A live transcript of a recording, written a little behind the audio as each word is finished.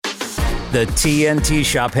The TNT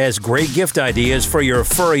Shop has great gift ideas for your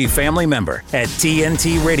furry family member at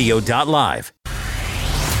tntradio.live.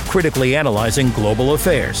 Critically analyzing global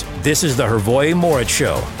affairs, this is the Hrvoje Morić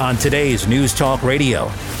Show on today's News Talk Radio,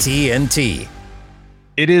 TNT.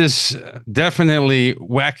 It is definitely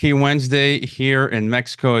Wacky Wednesday here in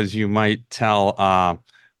Mexico, as you might tell.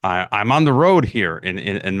 I'm on the road here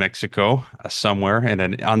in Mexico, somewhere in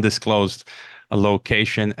an undisclosed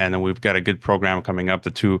location, and then we've got a good program coming up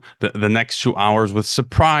the next 2 hours with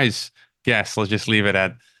surprise guests. Let's just leave it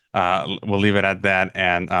at we'll leave it at that.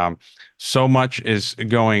 And so much is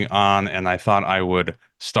going on, and I thought I would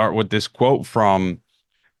start with this quote from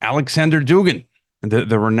Alexander Dugin,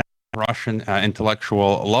 the renowned Russian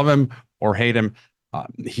intellectual. Love him or hate him,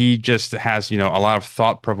 he just has a lot of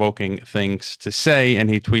thought-provoking things to say, and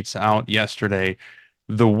he tweets out yesterday,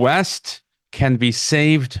 "The West can be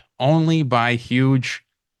saved only by huge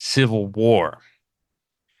civil war."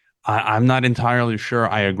 I'm not entirely sure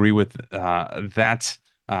I agree with that,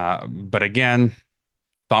 but again,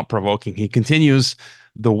 thought-provoking. He continues,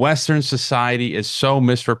 "The Western society is so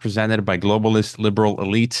misrepresented by globalist liberal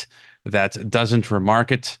elite that doesn't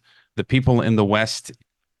remark it. The people in the West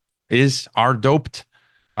are doped.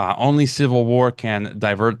 Only civil war can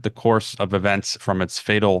divert the course of events from its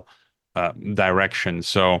fatal direction."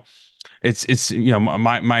 So it's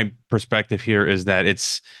my perspective here is that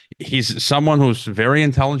he's someone who's very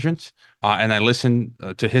intelligent, and I listen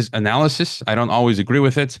to his analysis. I don't always agree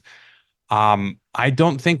with it. I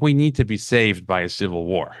don't think we need to be saved by a civil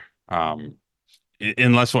war,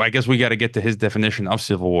 unless I guess we got to get to his definition of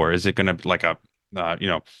civil war. Is it going to be like a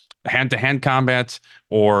hand-to-hand combat,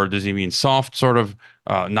 or does he mean soft sort of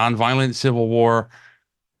non-violent civil war?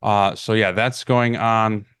 So yeah, that's going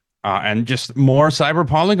on. And just more cyber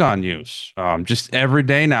polygon news. Just every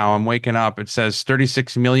day now I'm waking up, it says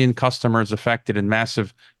 36 million customers affected in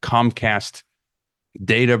massive Comcast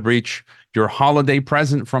data breach. Your holiday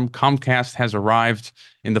present from Comcast has arrived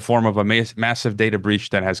in the form of a massive data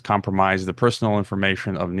breach that has compromised the personal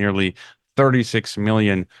information of nearly 36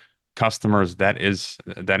 million customers. That is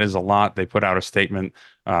a lot. They put out a statement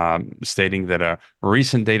stating that a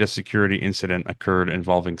recent data security incident occurred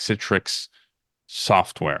involving Citrix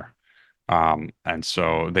software. And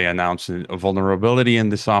so they announced a vulnerability in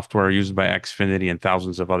the software used by Xfinity and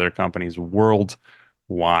thousands of other companies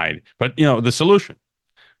worldwide. But the solution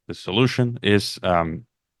is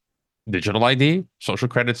digital ID, social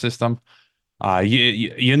credit system.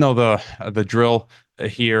 The drill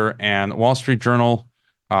here. And Wall Street Journal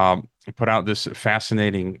put out this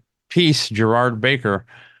fascinating piece. Gerard Baker,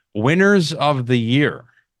 winners of the year: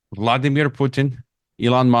 Vladimir Putin,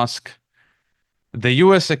 Elon Musk, the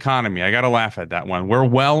U.S. economy. I got to laugh at that one. We're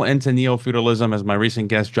well into neo-feudalism, as my recent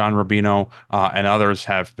guest, John Rubino, and others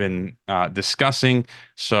have been discussing.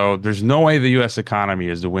 So there's no way the U.S. economy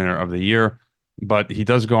is the winner of the year. But he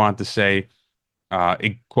does go on to say,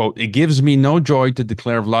 quote, "It gives me no joy to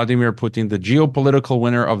declare Vladimir Putin the geopolitical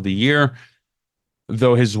winner of the year.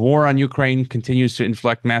 Though his war on Ukraine continues to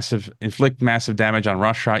inflict massive damage on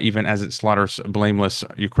Russia, even as it slaughters blameless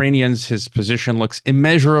Ukrainians, his position looks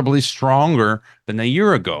immeasurably stronger than a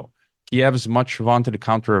year ago. Kiev's much vaunted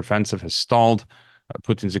counteroffensive has stalled.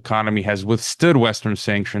 Putin's economy has withstood Western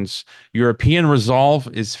sanctions. European resolve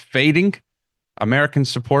is fading. American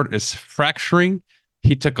support is fracturing.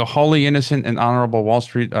 He took a wholly innocent and honorable Wall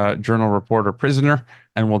Street Journal reporter prisoner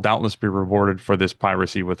and will doubtless be rewarded for this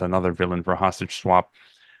piracy with another villain for hostage swap.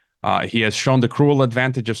 He has shown the cruel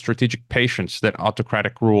advantage of strategic patience that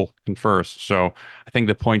autocratic rule confers." So I think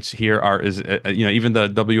the points here are even the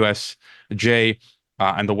WSJ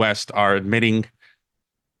and the West are admitting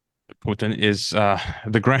Putin is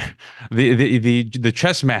the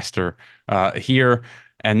chess master here.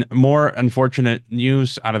 And more unfortunate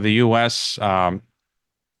news out of the U.S.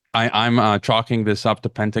 I'm chalking this up to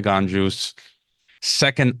Pentagon juice.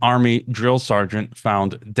 Second Army drill sergeant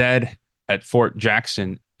found dead at Fort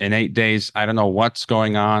Jackson in 8 days. I don't know what's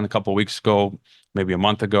going on. A couple of weeks ago, maybe a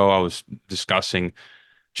month ago, I was discussing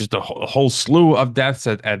just a whole slew of deaths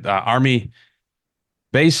at Army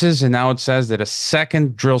bases, and now it says that a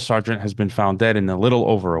second drill sergeant has been found dead in a little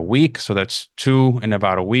over a week. So that's two in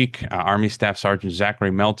about a week. Army Staff Sergeant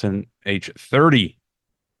Zachary Melton, age 30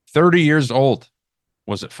 years old,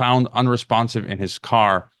 was found unresponsive in his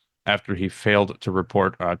car after he failed to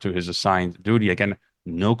report to his assigned duty. Again,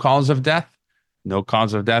 no cause of death. No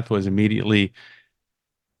cause of death was immediately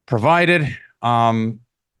provided.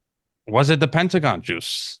 Was it the Pentagon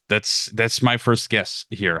juice? That's my first guess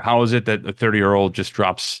here. How is it that a 30-year-old just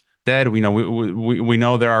drops dead? We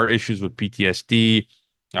know there are issues with PTSD.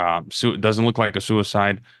 So it doesn't look like a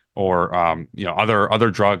suicide or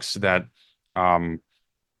other drugs that are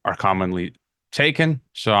commonly taken.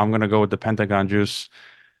 So I'm going to go with the Pentagon juice.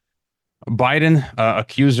 Biden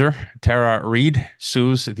accuser Tara Reid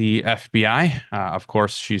sues the FBI. Of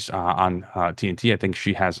course, she's on TNT. I think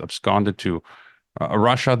she has absconded to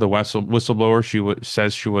Russia. The whistleblower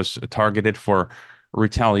says she was targeted for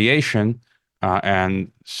retaliation,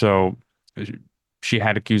 and so she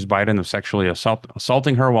had accused Biden of sexually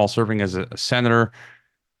assaulting her while serving as a senator.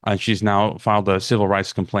 And she's now filed a civil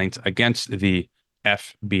rights complaint against the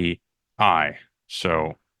FBI.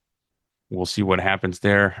 So we'll see what happens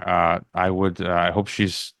there. I hope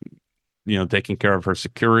she's, taking care of her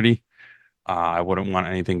security. I wouldn't want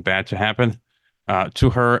anything bad to happen to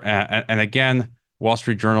her. And again, Wall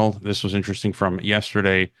Street Journal, this was interesting from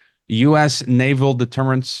yesterday. U.S. naval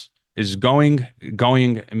deterrence is going,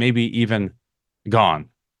 maybe even gone.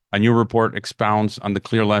 A new report expounds on the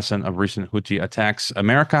clear lesson of recent Houthi attacks.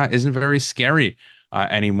 America isn't very scary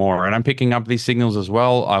anymore. And I'm picking up these signals as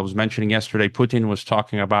well. I was mentioning yesterday, Putin was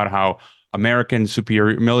talking about how American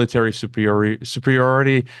military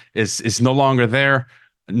superiority is no longer there.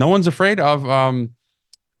 No one's afraid of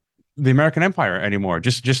the American empire anymore.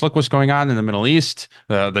 Just look what's going on in the Middle East.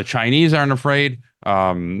 The Chinese aren't afraid.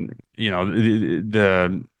 The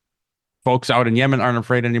folks out in Yemen aren't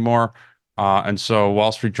afraid anymore. And so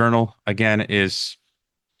Wall Street Journal, again, is,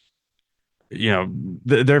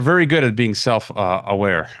 they're very good at being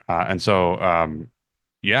self-aware. And so,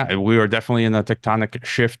 we are definitely in a tectonic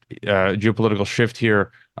shift, geopolitical shift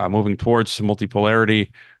here, moving towards multipolarity.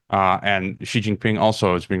 And Xi Jinping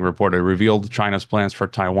also, is being reported, revealed China's plans for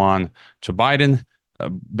Taiwan to Biden.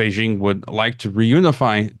 Beijing would like to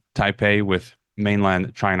reunify Taipei with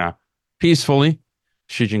mainland China peacefully.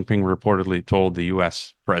 Xi Jinping reportedly told the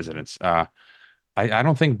U.S. presidents. I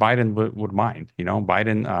don't think Biden would mind.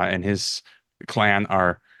 Biden and his clan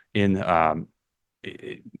are in the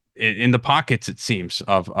pockets, it seems,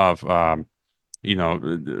 of the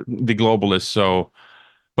globalists. So,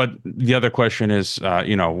 but the other question is,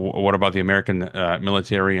 what about the American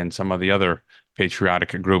military and some of the other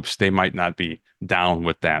patriotic groups? They might not be down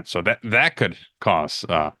with that. So that could cause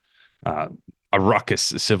a ruckus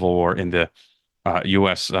civil war in the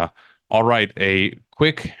U.S. All right, a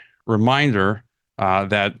quick reminder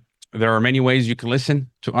that there are many ways you can listen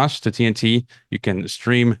to us, to TNT. You can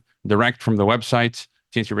stream direct from the website,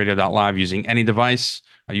 tntradio.live, using any device.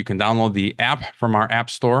 You can download the app from our app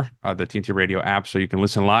store, the TNT Radio app, so you can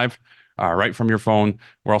listen live right from your phone.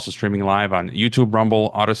 We're also streaming live on YouTube, Rumble,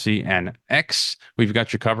 Odyssey, and X. We've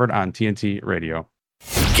got you covered on TNT Radio.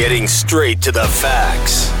 Getting straight to the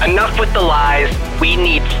facts. Enough with the lies. We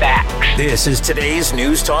need facts. This is today's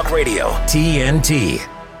News Talk Radio, TNT.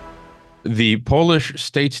 The Polish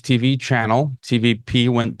state TV channel, TVP,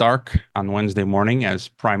 went dark on Wednesday morning as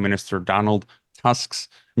Prime Minister Donald Tusk's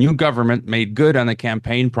new government made good on the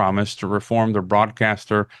campaign promise to reform the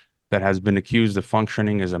broadcaster that has been accused of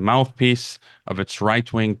functioning as a mouthpiece of its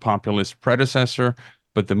right-wing populist predecessor.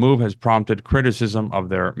 But the move has prompted criticism of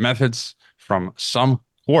their methods from some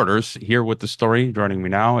quarters. Here with the story, joining me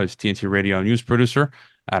now, is TNT Radio news producer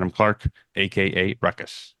Adam Clark, a.k.a.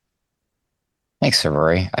 Ruckus. Thanks,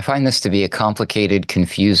 Hrvoje. I find this to be a complicated,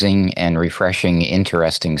 confusing, and refreshing,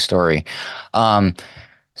 interesting story.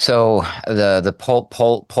 So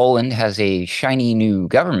Poland has a shiny new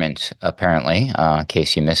government, apparently, in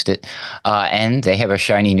case you missed it, and they have a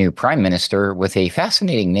shiny new prime minister with a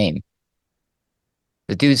fascinating name.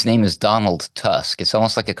 The dude's name is Donald Tusk. It's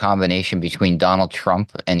almost like a combination between Donald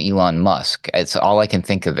Trump and Elon Musk. It's all I can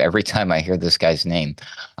think of every time I hear this guy's name.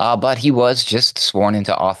 But he was just sworn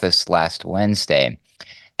into office last Wednesday,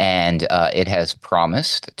 and it has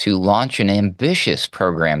promised to launch an ambitious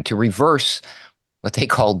program to reverse what they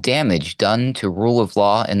call damage done to rule of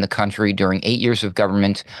law in the country during 8 years of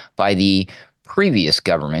government by the previous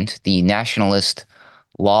government, the Nationalist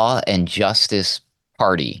Law and Justice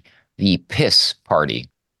Party, the PIS party,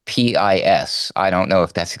 PIS. I don't know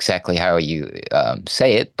if that's exactly how you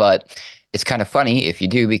say it, but it's kind of funny if you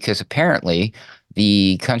do, because apparently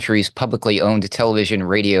the country's publicly owned television,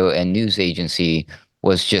 radio, and news agency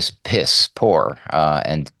was just piss poor,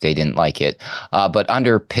 and they didn't like it. But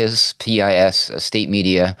under PIS, state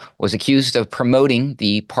media was accused of promoting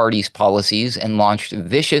the party's policies and launched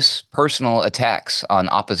vicious personal attacks on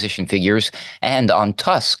opposition figures and on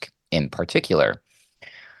Tusk in particular.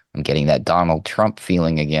 I'm getting that Donald Trump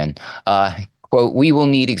feeling again. Quote, we will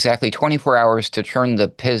need exactly 24 hours to turn the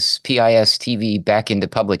PIS TV back into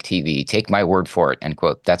public TV. Take my word for it, end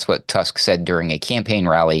quote. That's what Tusk said during a campaign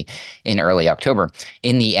rally in early October.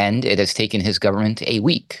 In the end, it has taken his government a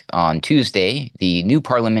week. On Tuesday, the new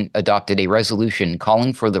parliament adopted a resolution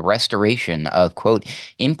calling for the restoration of, quote,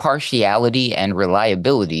 impartiality and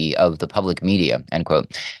reliability of the public media, end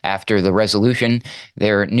quote. After the resolution,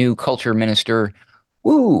 their new culture minister,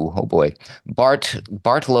 oh boy.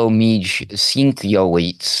 Bartłomiej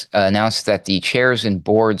Sienkiewicz announced that the chairs and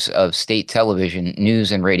boards of state television,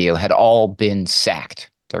 news, and radio had all been sacked.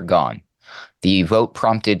 They're gone. The vote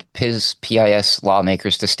prompted PIS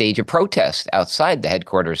lawmakers to stage a protest outside the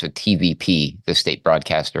headquarters of TVP, the state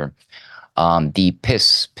broadcaster. The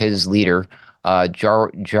PIS leader,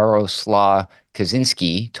 Jaroslaw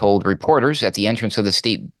Kaczynski, told reporters at the entrance of the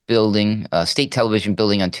state television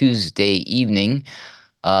building on Tuesday evening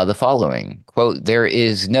the following, quote, there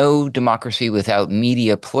is no democracy without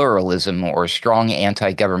media pluralism or strong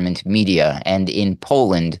anti-government media. And in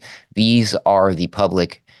Poland, these are the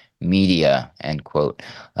public media, end quote.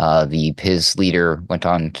 The PIS leader went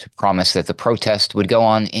on to promise that the protest would go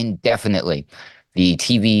on indefinitely. The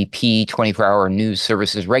TVP 24-hour news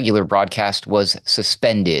service's regular broadcast was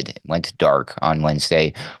suspended. It went dark on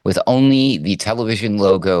Wednesday, with only the television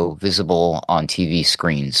logo visible on TV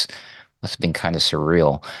screens. Must have been kind of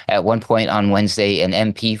surreal. At one point on Wednesday, an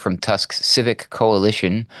MP from Tusk's Civic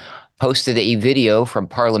Coalition posted a video from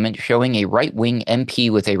Parliament showing a right-wing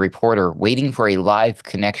MP with a reporter waiting for a live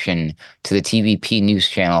connection to the TVP news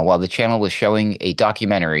channel while the channel was showing a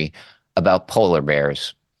documentary about polar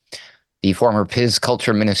bears. The former PIS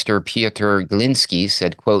culture minister, Piotr Gliński,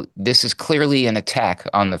 said, quote, this is clearly an attack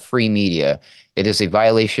on the free media. It is a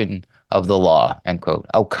violation of the law, end quote.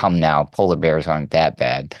 Oh, come now. Polar bears aren't that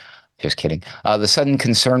bad. Just kidding. The sudden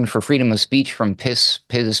concern for freedom of speech from PIS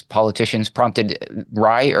politicians prompted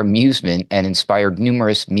wry amusement and inspired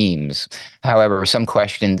numerous memes. However, some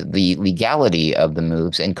questioned the legality of the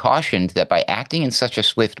moves and cautioned that by acting in such a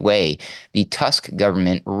swift way, the Tusk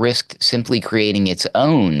government risked simply creating its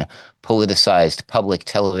own politicized public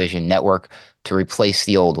television network to replace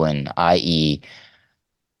the old one, i.e.,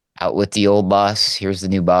 out with the old boss, here's the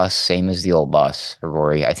new boss, same as the old boss,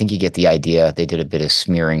 Hrvoje. I think you get the idea. They did a bit of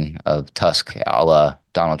smearing of Tusk a la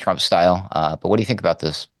Donald Trump style. But what do you think about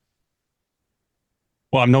this?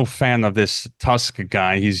 Well, I'm no fan of this Tusk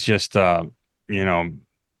guy. He's just, a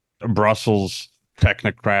Brussels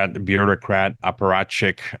technocrat, bureaucrat,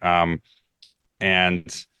 apparatchik.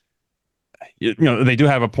 And, they do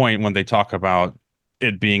have a point when they talk about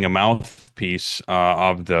it being a mouthpiece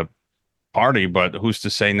of the party, but who's to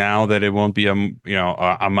say now that it won't be a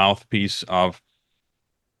mouthpiece of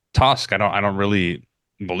Tusk? I don't really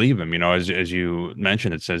believe him. As you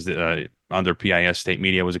mentioned, it says that under PIS, state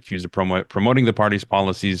media was accused of promoting the party's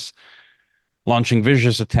policies, launching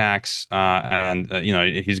vicious attacks, and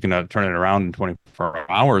he's going to turn it around in 24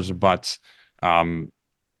 hours. But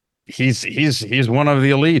he's one of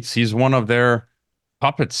the elites. He's one of their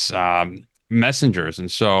puppets, messengers, and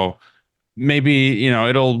so maybe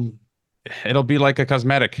it'll be like a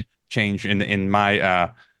cosmetic change in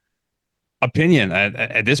my opinion.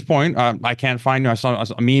 At this point, I can't find. I saw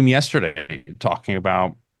a meme yesterday talking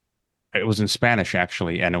about, it was in Spanish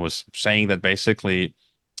actually, and it was saying that basically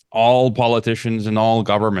all politicians and all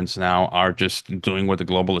governments now are just doing what the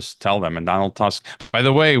globalists tell them. And Donald Tusk, by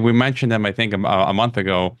the way, we mentioned him, I think, a month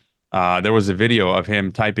ago. There was a video of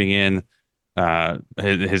him typing in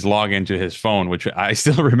his login to his phone, which I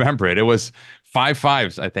still remember it. It was 5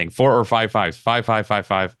 5s, I think, 4 or 5 5s,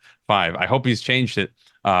 5. I hope he's changed it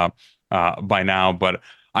by now, but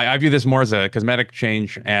I view this more as a cosmetic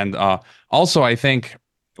change. And also, I think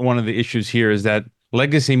one of the issues here is that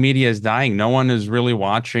legacy media is dying. No one is really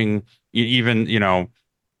watching even,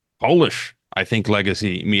 Polish, I think,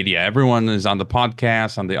 legacy media. Everyone is on the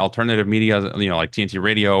podcast, on the alternative media, like TNT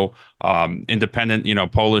Radio, independent,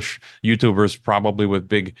 Polish YouTubers, probably with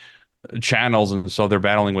big channels, and so they're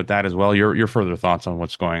battling with that as well. Your further thoughts on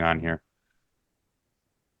what's going on here?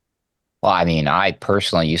 Well, I mean, I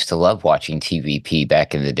personally used to love watching TVP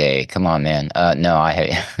back in the day. Come on, man. No,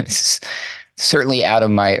 it's certainly out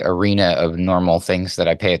of my arena of normal things that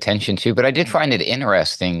I pay attention to, but I did find it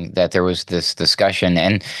interesting that there was this discussion.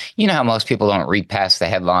 And you know how most people don't read past the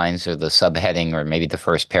headlines or the subheading or maybe the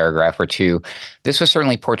first paragraph or two. This was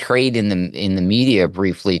certainly portrayed in the media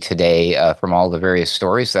briefly today from all the various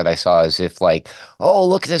stories that I saw, as if like, oh,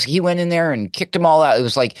 look at this, he went in there and kicked them all out. It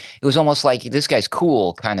was almost like this guy's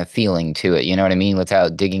cool kind of feeling to it. You know what I mean?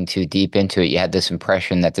 Without digging too deep into it, you had this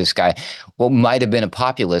impression that this guy, might have been a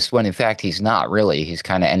populist when in fact he's he's not really. He's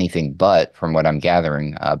kind of anything but, from what I'm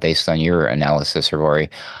gathering, based on your analysis, Rory.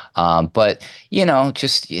 But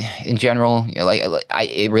just in general,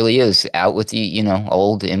 it really is out with the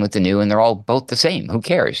old, in with the new, and they're all both the same. Who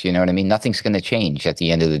cares? You know what I mean? Nothing's going to change at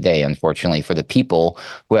the end of the day, unfortunately, for the people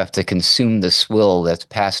who have to consume the swill that's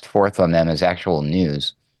passed forth on them as actual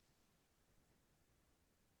news.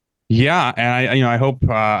 Yeah, and I hope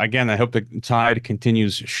I hope the tide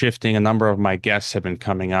continues shifting. A number of my guests have been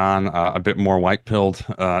coming on a bit more white-pilled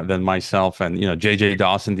than myself, and JJ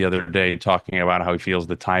Dawson the other day talking about how he feels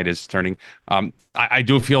the tide is turning. I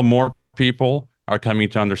do feel more people are coming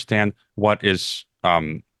to understand what is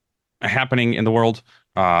happening in the world,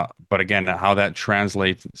 but again, how that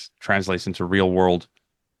translates into real-world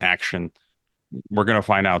action. We're going to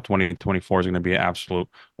find out. 2024 is going to be an absolute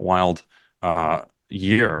wild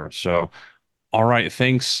year. So, all right.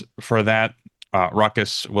 Thanks for that,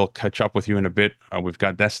 Ruckus. We'll catch up with you in a bit. We've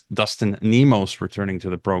got Dustin Nemos returning to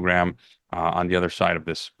the program on the other side of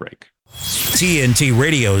this break. TNT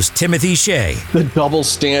Radio's Timothy Shea. The double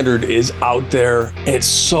standard is out there. It's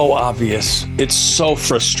so obvious. It's so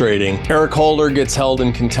frustrating. Eric Holder gets held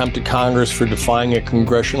in contempt of Congress for defying a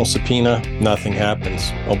congressional subpoena. Nothing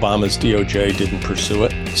happens. Obama's DOJ didn't pursue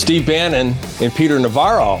it. Steve Bannon and Peter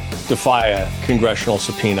Navarro defy a congressional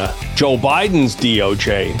subpoena. Joe Biden's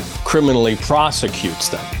DOJ criminally prosecutes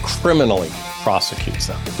them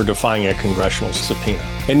for defying a congressional subpoena.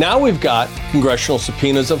 And now we've got congressional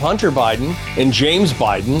subpoenas of Hunter Biden and James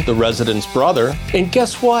Biden, the resident's brother. And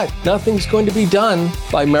guess what? Nothing's going to be done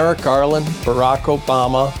by Merrick Garland, Barack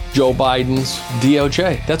Obama, Joe Biden's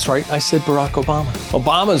DOJ. That's right, I said Barack Obama.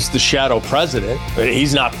 Obama's the shadow president, but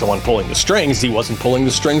he's not the one pulling the strings. He wasn't pulling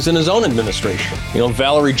the strings in his own administration.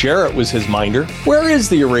 Valerie Jarrett was his minder. Where is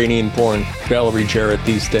the Iranian-born Valerie Jarrett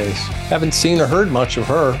these days? Haven't seen or heard much of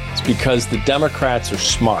her. It's because the Democrats are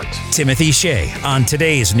smart. Timothy Shea on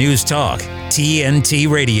today's News Talk, TNT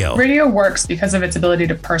Radio. Radio works because of its ability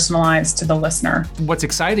to personalize to the listener. What's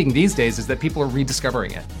exciting these days is that people are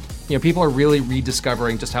rediscovering it. People are really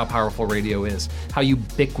rediscovering just how powerful radio is, how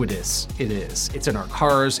ubiquitous it is. It's in our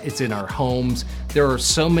cars, it's in our homes. There are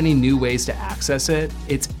so many new ways to access it.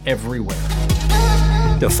 It's everywhere.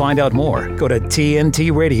 To find out more, go to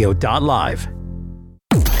tntradio.live.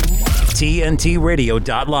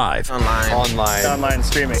 tntradio.live. Online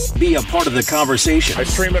streaming. Be a part of the conversation. I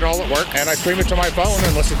stream it all at work, and I stream it to my phone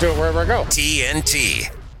and listen to it wherever I go. TNT.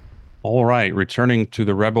 All right, returning to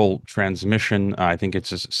the Rebel transmission. I think it's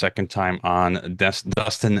his second time on.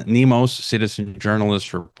 Dustin Nemos, citizen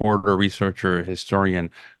journalist, reporter, researcher, historian,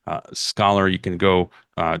 scholar. You can go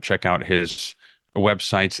check out his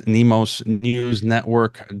websites,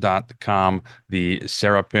 nemosnewsnetwork.com, the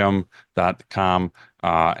seraphim.com.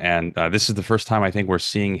 And this is the first time I think we're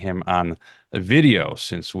seeing him on a video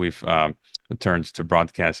since we've turned to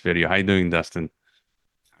broadcast video. How you doing, Dustin?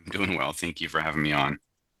 I'm doing well. Thank you for having me on.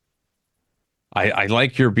 I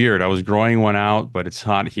like your beard. I was growing one out, but it's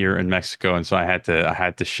hot here in Mexico, and so I had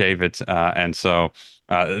to shave it. And so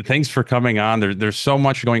thanks for coming on. There's so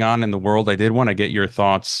much going on in the world. I did want to get your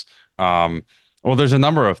thoughts. Well, there's a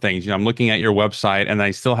number of things. I'm looking at your website, and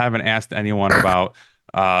I still haven't asked anyone about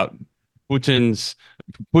Putin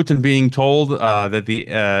being told that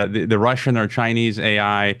the Russian or Chinese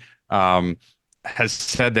AI has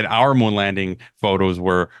said that our moon landing photos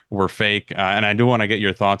were fake, and I do want to get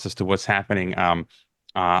your thoughts as to what's happening in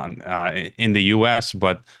the U.S.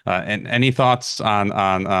 But and any thoughts on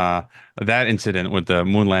that incident with the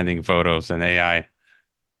moon landing photos and AI?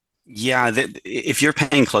 Yeah, if you're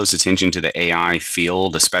paying close attention to the AI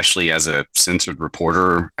field, especially as a censored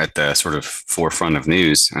reporter at the sort of forefront of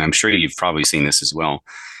news, and I'm sure you've probably seen this as well.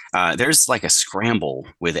 There's like a scramble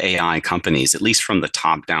with AI companies, at least from the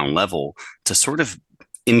top down level, to sort of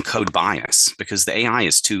encode bias because the AI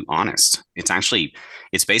is too honest.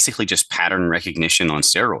 It's basically just pattern recognition on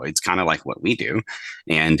steroids, kind of like what we do.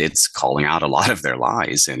 And it's calling out a lot of their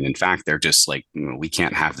lies. And in fact, they're just like, we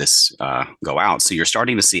can't have this go out. So you're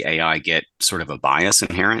starting to see AI get sort of a bias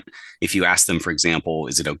inherent. If you ask them, for example,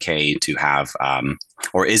 is it okay to have,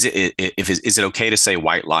 or is it okay to say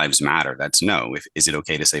white lives matter? That's no. Is it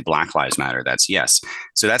okay to say black lives matter? That's yes.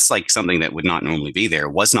 So that's like something that would not normally be there,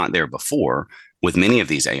 was not there before with many of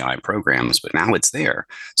these AI programs, but now it's there.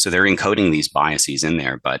 So they're encoding these biases in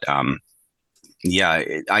there. But yeah,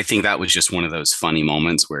 I think that was just one of those funny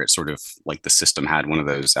moments where it sort of like the system had one of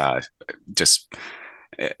those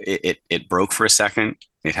it broke for a second.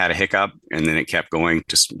 It had a hiccup and then it kept going.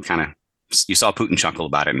 Just kind of, you saw Putin chuckle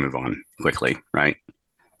about it and move on quickly, right?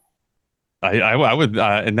 I would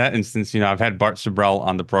in that instance, I've had Bart Sibrel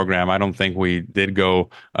on the program. I don't think we did go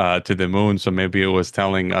to the moon, so maybe it was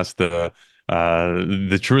telling us the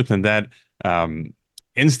the truth in that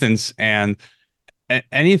instance. And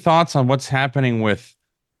any thoughts on what's happening with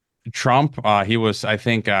Trump? I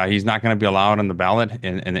think he's not going to be allowed on the ballot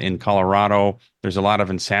in Colorado. There's a lot of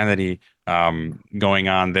insanity going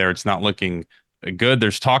on there. It's not looking good.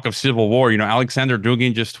 There's talk of civil war. Alexander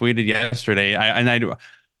Dugin just tweeted yesterday,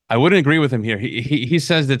 I wouldn't agree with him here. He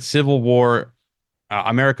says that civil war,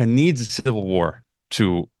 America needs a civil war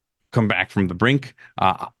to come back from the brink.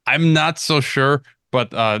 I'm not so sure,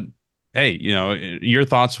 but hey, your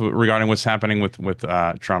thoughts regarding what's happening with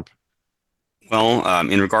Trump. Well,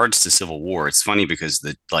 in regards to civil war, it's funny because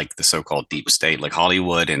the so-called deep state, like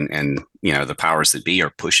Hollywood and the powers that be,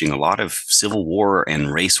 are pushing a lot of civil war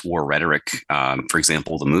and race war rhetoric. For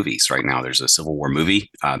example, the movies right now, there's a civil war movie,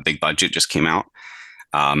 big budget, just came out.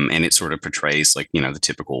 And it sort of portrays the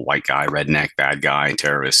typical white guy, redneck, bad guy,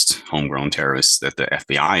 terrorist, homegrown terrorist that the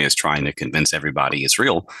FBI is trying to convince everybody is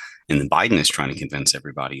real. And then Biden is trying to convince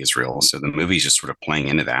everybody is real. So the movie is just sort of playing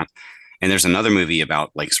into that. And there's another movie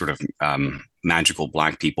about magical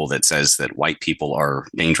black people that says that white people are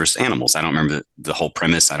dangerous animals. I don't remember the whole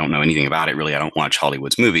premise. I don't know anything about it, really. I don't watch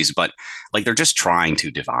Hollywood's movies, but they're just trying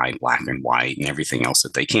to divide black and white and everything else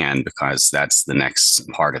that they can, because that's the next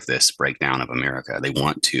part of this breakdown of America. They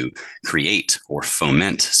want to create or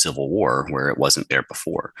foment civil war where it wasn't there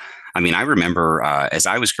before. I mean, I remember as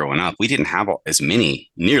I was growing up, we didn't have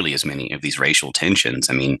nearly as many of these racial tensions.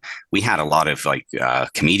 I mean, we had a lot of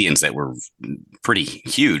comedians that were pretty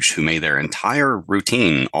huge who made their entire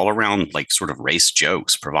routine all around sort of race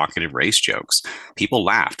jokes, provocative race jokes. People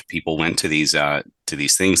laughed. People went to these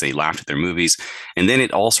things. They laughed at their movies, and then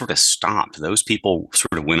it all sort of stopped. Those people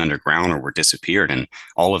sort of went underground or were disappeared, and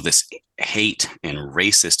all of this hate and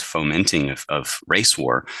racist fomenting of race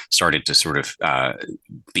war started to sort of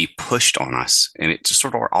be pushed on us, and it just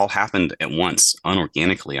sort of all happened at once,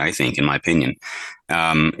 unorganically, I think, in my opinion.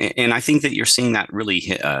 And I think that you're seeing that really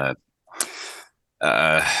hit an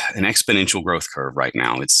exponential growth curve right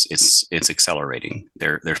now. It's accelerating.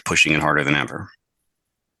 They're pushing it harder than ever.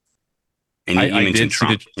 And you mentioned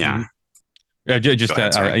Trump. Yeah. I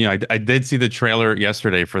did see the trailer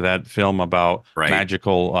yesterday for that film about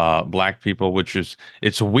magical black people,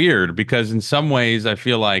 it's weird because in some ways I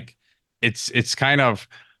feel like it's kind of,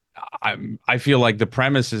 I feel like the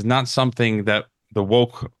premise is not something that the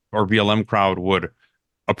woke or BLM crowd would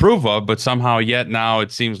approve of, but somehow yet now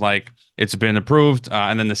it seems like it's been approved.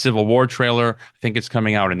 And then the Civil War trailer, I think it's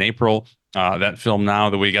coming out in April. That film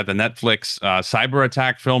now that we got the Netflix cyber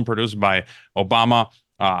attack film produced by Obama.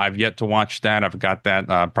 I've yet to watch that. I've got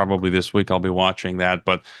that probably this week. I'll be watching that.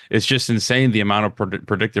 But it's just insane the amount of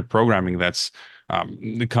predictive programming that's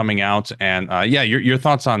coming out. And your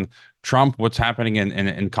thoughts on Trump, what's happening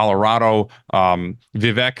in Colorado.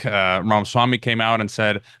 Vivek Ramaswamy came out and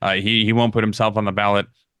said he won't put himself on the ballot.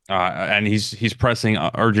 And he's pressing,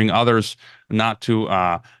 urging others not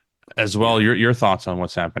to as well. Your thoughts on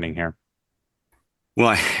what's happening here?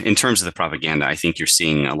 Well, in terms of the propaganda, I think you're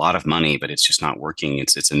seeing a lot of money, but it's just not working.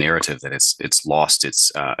 It's a narrative that it's lost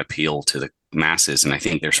its appeal to the masses, and I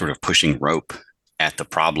think they're sort of pushing rope at the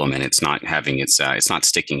problem, and it's not having it's not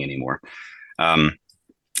sticking anymore.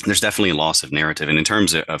 There's definitely a loss of narrative, and in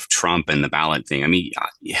terms of Trump and the ballot thing, I mean,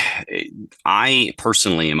 I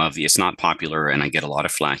personally am it's not popular, and I get a lot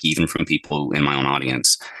of flack even from people in my own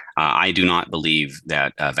audience. I do not believe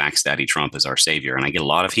that Vax Daddy Trump is our savior, and I get a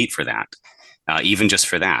lot of heat for that. Even just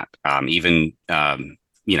for that, I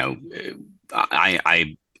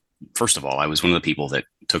first of all, I was one of the people that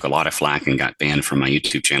took a lot of flack and got banned from my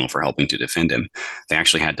YouTube channel for helping to defend him. They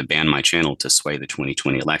actually had to ban my channel to sway the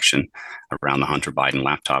 2020 election around the Hunter Biden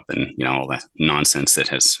laptop and all that nonsense that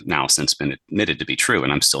has now since been admitted to be true,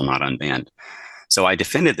 and I'm still not unbanned. So I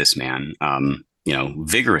defended this man,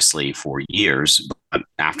 vigorously for years. But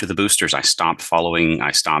after the boosters, I stopped following.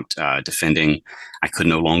 I stopped defending. I could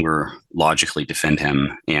no longer logically defend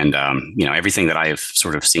him. And, everything that I have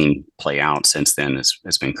sort of seen play out since then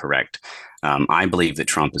has been correct. I believe that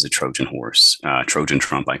Trump is a Trojan horse, Trojan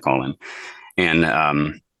Trump, I call him.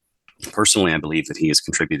 And personally, I believe that he has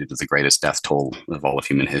contributed to the greatest death toll of all of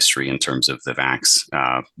human history in terms of the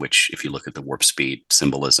vax, which, if you look at the warp speed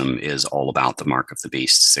symbolism, is all about the mark of the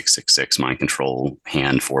beast, 666, mind control,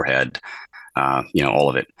 hand, forehead, all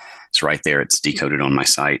of it. It's right there. It's decoded on my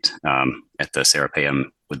site at the Serapeum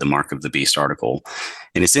with the Mark of the Beast article.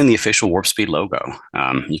 And it's in the official warp speed logo.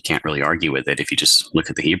 You can't really argue with it if you just look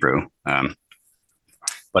at the Hebrew.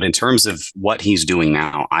 But in terms of what he's doing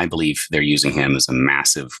now, I believe they're using him as a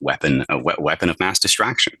massive weapon, weapon of mass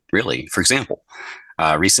distraction, really. For example,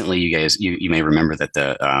 recently, you may remember that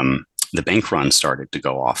the bank run started to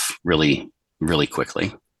go off really, really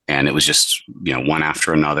quickly. And it was just, one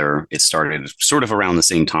after another. It started sort of around the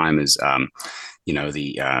same time as,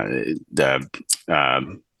 the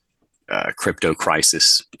crypto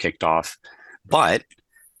crisis kicked off. But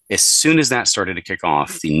as soon as that started to kick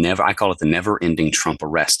off, I call it the never-ending Trump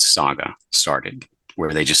arrest saga started,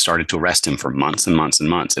 where they just started to arrest him for months and months and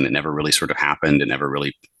months, and it never really sort of happened. It never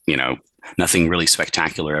really, nothing really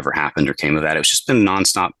spectacular ever happened or came of that. It's just been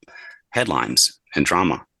nonstop headlines and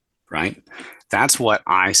drama, right? That's what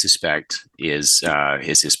I suspect is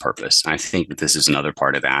his purpose. I think that this is another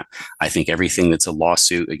part of that. I think everything that's a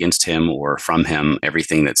lawsuit against him or from him,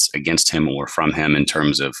 everything that's against him or from him in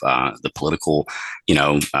terms of the political,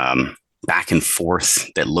 back and forth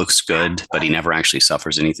that looks good, but he never actually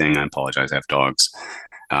suffers anything. I apologize. I have dogs.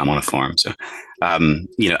 I'm on a farm. So,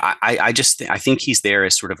 I think he's there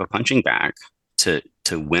as sort of a punching bag to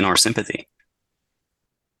win our sympathy.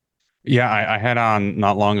 Yeah, I had on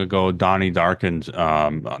not long ago Donnie Darkins,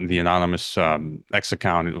 the anonymous X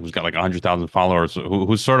account who's got like 100,000 followers,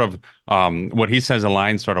 who's sort of what he says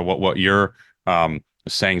aligns sort of what you're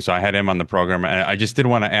saying. So I had him on the program, and I just did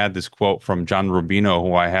want to add this quote from John Rubino,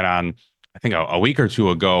 who I had on, I think a week or two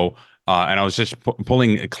ago, and I was just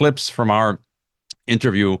pulling clips from our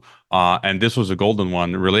interview, and this was a golden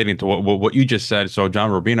one relating to what you just said. So John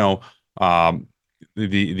Rubino,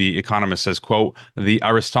 the Economist says, quote, "The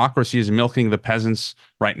aristocracy is milking the peasants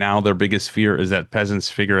right now. Their biggest fear is that peasants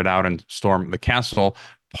figure it out and storm the castle.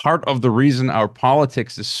 Part of the reason our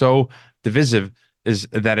politics is so divisive is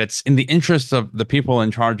that it's in the interest of the people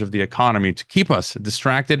in charge of the economy to keep us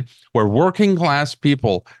distracted, where working class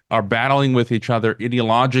people are battling with each other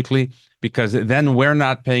ideologically, because then we're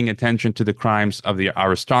not paying attention to the crimes of the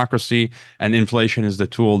aristocracy, and inflation is the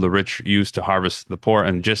tool the rich use to harvest the poor."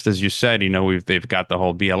 And just as you said, they've got the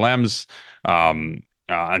whole BLMs,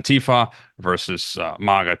 Antifa versus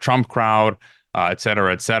MAGA Trump crowd, et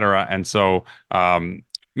cetera, et cetera. And so, kind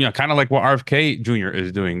of like what RFK Jr.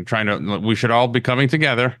 is doing, we should all be coming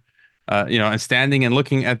together, and standing and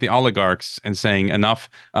looking at the oligarchs and saying enough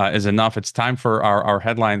is enough. It's time for our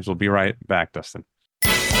headlines. We'll be right back, Dustin.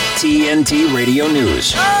 TNT Radio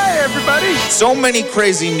News. Hi, everybody. So many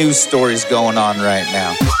crazy news stories going on right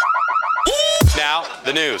now. Now,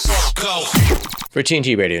 the news. Go. For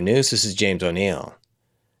TNT Radio News, this is James O'Neill.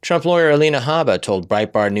 Trump lawyer Alina Habba told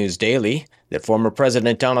Breitbart News Daily that former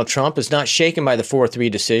President Donald Trump is not shaken by the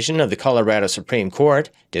 4-3 decision of the Colorado Supreme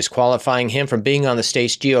Court, disqualifying him from being on the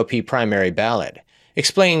state's GOP primary ballot,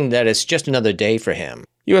 explaining that it's just another day for him.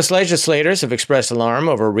 U.S. legislators have expressed alarm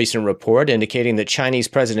over a recent report indicating that Chinese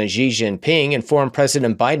President Xi Jinping informed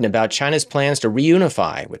President Biden about China's plans to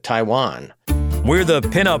reunify with Taiwan. We're the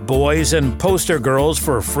pinup boys and poster girls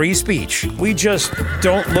for free speech. We just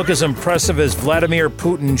don't look as impressive as Vladimir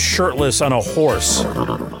Putin shirtless on a horse.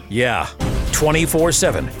 Yeah.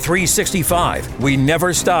 24/7, 365. We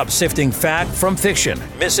never stop sifting fact from fiction,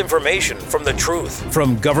 misinformation from the truth,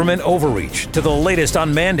 from government overreach to the latest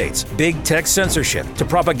on mandates, big tech censorship to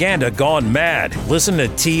propaganda gone mad. Listen to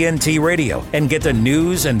TNT Radio and get the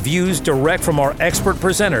news and views direct from our expert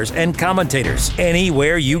presenters and commentators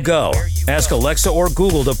anywhere you go. Ask Alexa or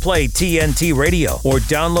Google to play TNT Radio or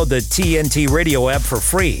download the TNT Radio app for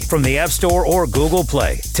free from the App Store or Google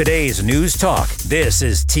Play. Today's News Talk. This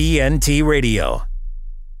is TNT Radio.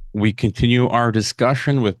 We continue our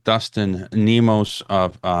discussion with Dustin Nemos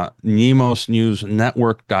of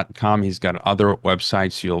NemosNewsNetwork.com. He's got other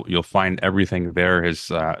websites. You'll find everything there.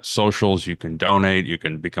 His socials. You can donate. You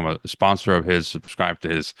can become a sponsor of his. Subscribe to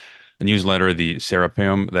his newsletter, the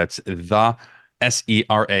Serapeum. That's the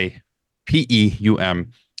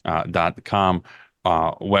SERAPEUM.com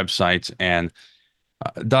websites. And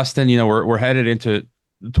Dustin, we're headed into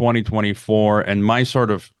 2024, and my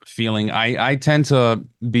sort of feeling, I tend to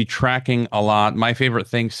be tracking a lot. My favorite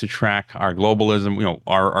things to track are globalism,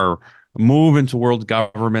 our move into world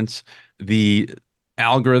governments, the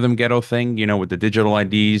algorithm ghetto thing, with the digital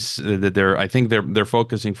IDs. I think they're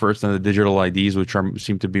focusing first on the digital IDs, which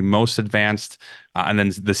seem to be most advanced, and then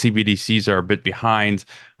the CBDCs are a bit behind.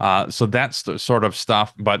 So that's the sort of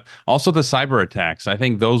stuff, but also the cyber attacks. I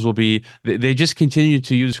think those will be. They just continue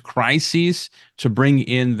to use crises to bring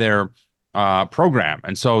in their program,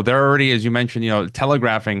 and so they're already, as you mentioned,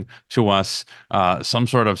 telegraphing to us some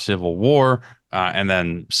sort of civil war. And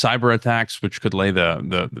then cyber attacks, which could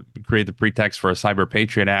create the pretext for a Cyber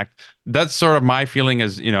Patriot Act. That's sort of my feeling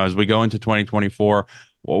as we go into 2024.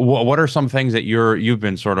 What are some things that you've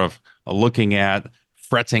been sort of looking at,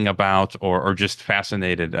 fretting about, or just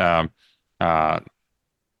fascinated about?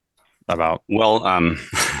 Well,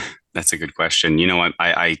 that's a good question.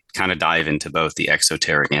 I kind of dive into both the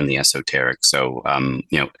exoteric and the esoteric. So,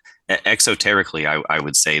 Exoterically, I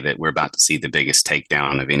would say that we're about to see the biggest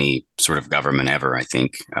takedown of any sort of government ever. I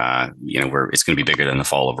think, it's going to be bigger than the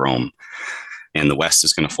fall of Rome, and the West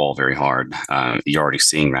is going to fall very hard. You're already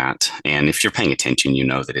seeing that. And if you're paying attention, you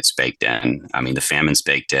know that it's baked in. I mean, the famine's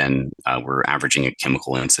baked in. We're averaging a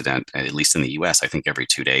chemical incident, at least in the US, I think every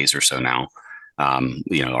 2 days or so now.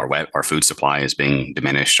 Our food supply is being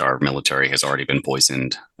diminished. Our military has already been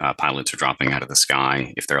poisoned. Pilots are dropping out of the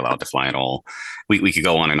sky if they're allowed to fly at all. We could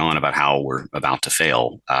go on and on about how we're about to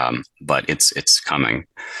fail, but it's coming.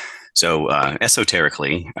 So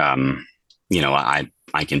esoterically,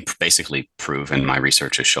 I can basically prove, and my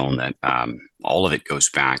research has shown that all of it goes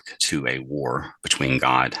back to a war between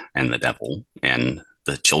God and the devil, and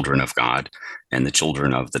the children of God and the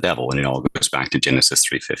children of the devil, and it all goes back to Genesis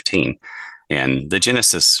 3:15. And the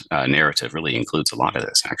Genesis narrative really includes a lot of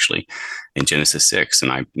this, actually, in Genesis 6.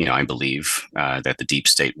 And I believe that the deep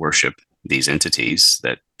state worship these entities,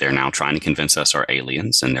 that they're now trying to convince us are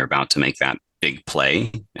aliens, and they're about to make that big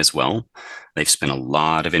play as well. They've spent a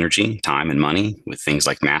lot of energy, time, and money with things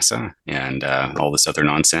like NASA and all this other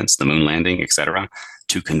nonsense, the moon landing, etc.,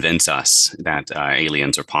 to convince us that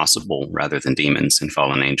aliens are possible rather than demons and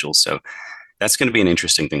fallen angels. So that's going to be an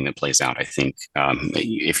interesting thing that plays out, I think.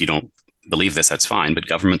 If you don't believe this, that's fine, but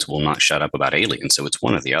governments will not shut up about aliens. So it's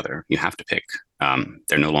one or the other. You have to pick.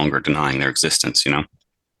 They're no longer denying their existence,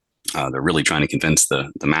 They're really trying to convince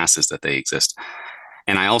the masses that they exist.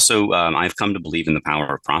 And I also, I've come to believe in the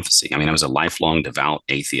power of prophecy. I mean, I was a lifelong devout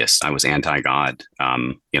atheist. I was anti-God.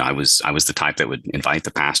 I was the type that would invite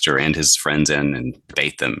the pastor and his friends in and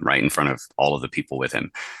debate them right in front of all of the people with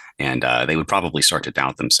him. And they would probably start to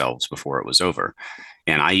doubt themselves before it was over.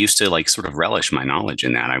 And I used to sort of relish my knowledge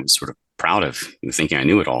in that. I was sort of proud of thinking I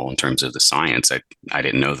knew it all in terms of the science. I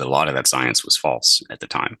didn't know that a lot of that science was false at the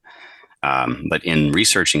time. But in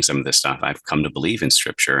researching some of this stuff, I've come to believe in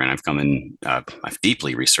scripture, and I've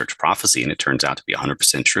deeply researched prophecy, and it turns out to be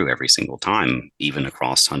 100% true every single time, even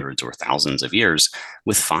across hundreds or thousands of years,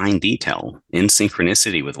 with fine detail, in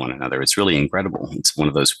synchronicity with one another. It's really incredible. It's one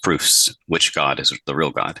of those proofs which God is the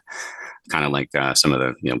real God, kind of like some of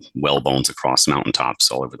the well bones across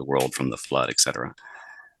mountaintops all over the world from the flood, etc.,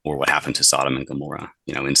 or what happened to Sodom and Gomorrah,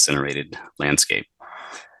 incinerated landscape.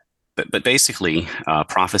 But basically,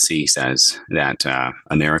 prophecy says that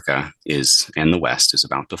America and the West is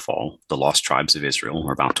about to fall. The lost tribes of Israel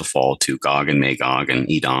are about to fall to Gog and Magog and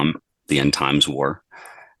Edom, the end times war.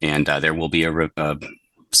 And there will be a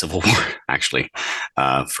civil war, actually,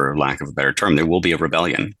 for lack of a better term. There will be a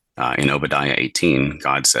rebellion. In Obadiah 18,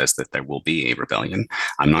 God says that there will be a rebellion.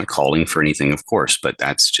 I'm not calling for anything, of course, but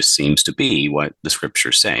that just seems to be what the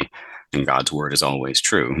scriptures say. And God's word is always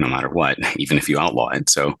true, no matter what, even if you outlaw it.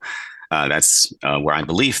 So that's where I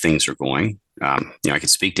believe things are going. I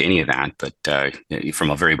could speak to any of that, but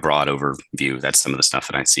from a very broad overview, that's some of the stuff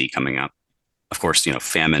that I see coming up. Of course,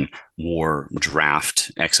 famine, war,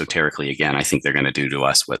 draft, exoterically, again, I think they're going to do to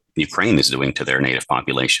us what Ukraine is doing to their native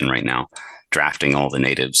population right now, drafting all the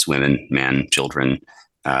natives, women, men, children,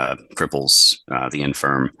 cripples, the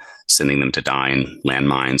infirm, sending them to die in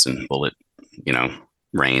landmines and bullet,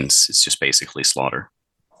 rains. It's just basically slaughter.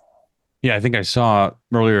 Yeah, I think I saw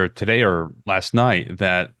earlier today or last night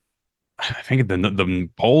that I think the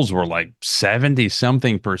polls were like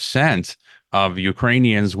 70-something% of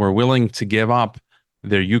Ukrainians were willing to give up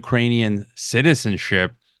their Ukrainian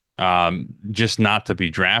citizenship just not to be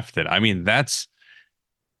drafted. I mean, that's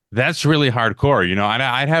really hardcore.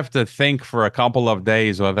 I'd have to think for a couple of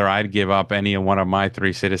days whether I'd give up any one of my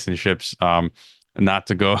 3 citizenships not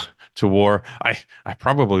to go to war. I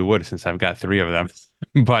probably would, since I've got 3 of them.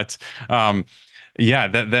 But yeah,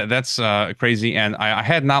 that's crazy. And I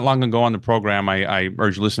had not long ago on the program, I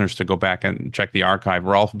urge listeners to go back and check the archive.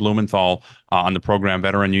 Ralph Blumenthal on the program,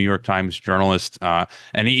 veteran New York Times journalist,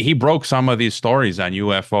 and he broke some of these stories on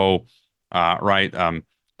UFO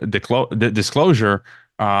disclosure,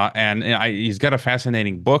 and he's got a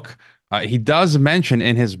fascinating book. He does mention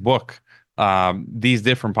in his book these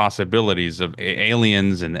different possibilities of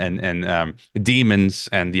aliens and demons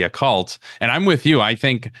and the occult. And I'm with you. I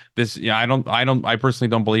think this. I personally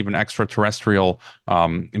don't believe in extraterrestrial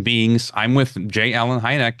beings. I'm with J. Allen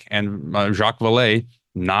Hynek and Jacques Vallée,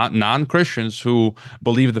 not non-Christians who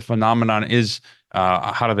believe the phenomenon is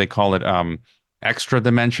how do they call it?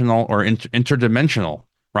 Extra-dimensional or interdimensional,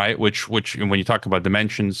 right? Which when you talk about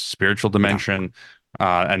dimensions, spiritual dimension. Yeah.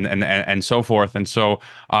 And so forth. And so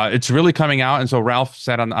it's really coming out. And so Ralph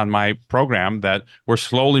said on my program that we're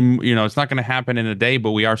slowly, it's not going to happen in a day,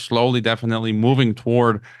 but we are slowly, definitely moving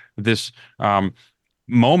toward this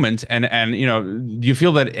moment. And do you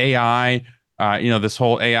feel that AI this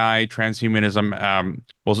whole AI transhumanism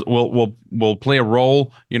will play a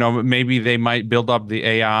role. Maybe they might build up the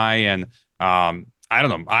AI, and I don't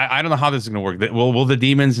know. I don't know how this is going to work. Will the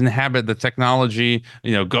demons inhabit the technology?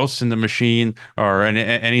 Ghosts in the machine, or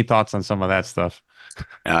any thoughts on some of that stuff?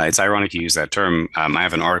 It's ironic you use that term. I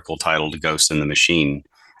have an article titled "Ghosts in the Machine,"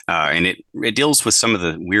 and it deals with some of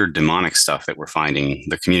the weird demonic stuff that we're finding,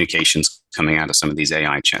 the communications coming out of some of these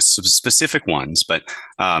AI chats, specific ones, but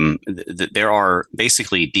there are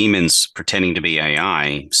basically demons pretending to be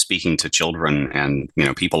AI, speaking to children and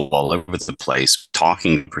people all over the place,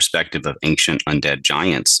 talking perspective of ancient undead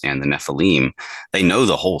giants and the Nephilim. They know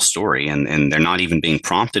the whole story, and they're not even being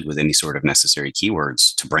prompted with any sort of necessary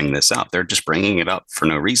keywords to bring this up. They're just bringing it up for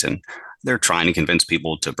no reason. They're trying to convince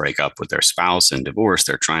people to break up with their spouse and divorce.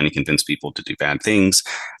 They're trying to convince people to do bad things.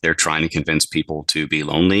 They're trying to convince people to be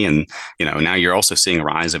lonely. And, now you're also seeing a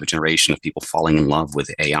rise of a generation of people falling in love with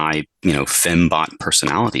AI, fembot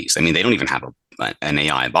personalities. I mean, they don't even have an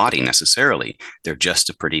AI body necessarily. They're just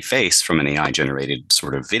a pretty face from an AI generated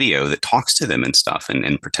sort of video that talks to them and stuff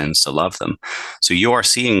and pretends to love them. So you are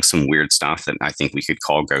seeing some weird stuff that I think we could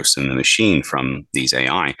call ghosts in the machine from these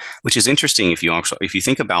AI, which is interesting. If you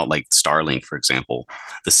think about like Starlink, for example,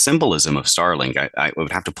 the symbolism of Starlink, I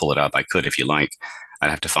would have to pull it up. I could, if you like. I'd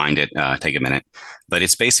have to find it, take a minute. But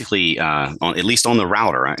it's basically, at least on the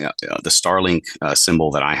router, the Starlink symbol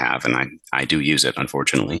that I have, and I do use it,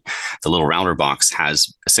 unfortunately, the little router box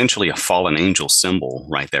has essentially a fallen angel symbol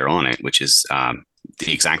right there on it, which is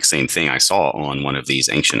the exact same thing I saw on one of these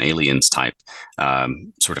ancient aliens type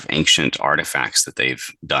sort of ancient artifacts that they've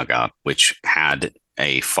dug up, which had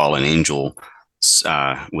a fallen angel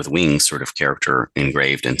with wings sort of character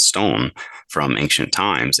engraved in stone from ancient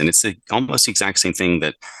times. And it's almost the exact same thing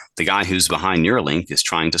that the guy who's behind Neuralink is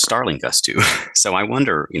trying to Starlink us to. So I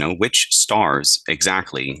wonder, which stars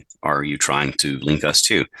exactly are you trying to link us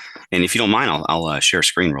to? And if you don't mind, I'll share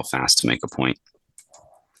screen real fast to make a point.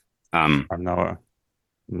 I'm not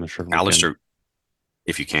sure. Alistair,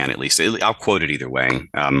 if you can, at least. I'll quote it either way.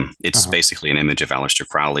 It's basically an image of Aleister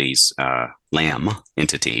Crowley's Lamb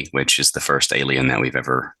entity, which is the first alien that we've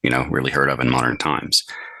ever, really heard of in modern times.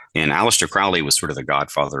 And Aleister Crowley was sort of the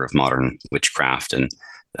godfather of modern witchcraft and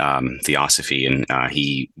theosophy, and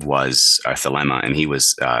he was a thelema, and he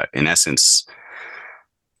was, in essence,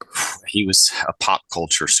 he was a pop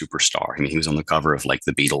culture superstar. I mean, he was on the cover of like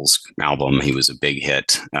the Beatles album. He was a big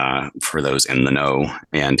hit for those in the know.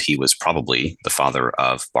 And he was probably the father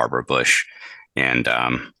of Barbara Bush, and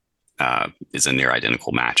is a near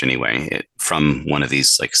identical match anyway, from one of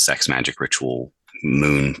these like sex magic ritual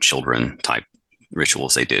moon children type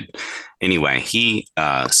rituals they did. Anyway, he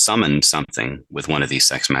summoned something with one of these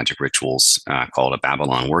sex magic rituals called a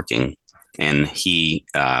Babylon working. And he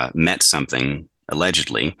met something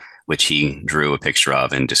allegedly, which he drew a picture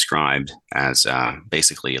of and described as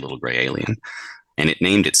basically a little gray alien. And it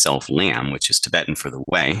named itself Lamb, which is Tibetan for the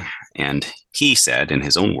way. And he said, in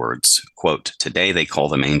his own words, quote, "Today they call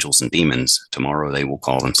them angels and demons. Tomorrow they will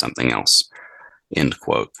call them something else," end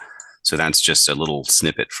quote. So that's just a little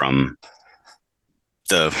snippet from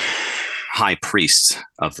the high priest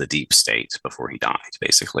of the deep state before he died,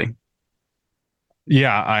 basically.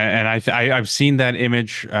 Yeah, I've seen that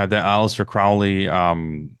image that Aleister Crowley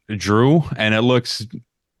drew, and it looks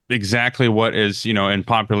exactly what is in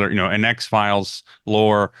popular in X-Files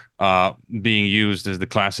lore being used as the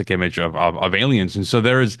classic image of aliens. And so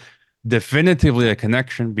there is definitively a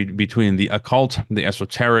connection between the occult, the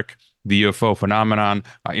esoteric, the UFO phenomenon.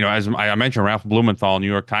 As I mentioned, Ralph Blumenthal, New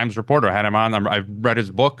York Times reporter, I had him on. I've read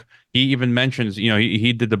his book. He even mentions,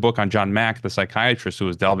 he did the book on John Mack, the psychiatrist who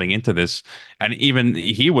was delving into this. And even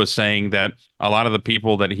he was saying that a lot of the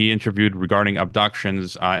people that he interviewed regarding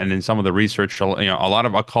abductions and in some of the research, a lot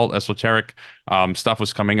of occult, esoteric stuff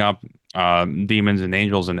was coming up, demons and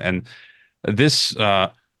angels and this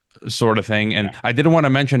sort of thing. And I did want to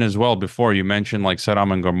mention as well, before you mentioned like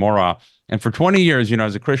Sodom and Gomorrah. And for 20 years,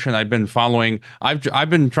 as a Christian, I've been following, I've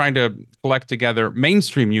been trying to collect together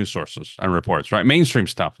mainstream news sources and reports, right? Mainstream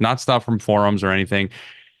stuff, not stuff from forums or anything.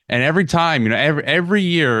 And every time, every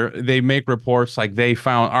year they make reports like they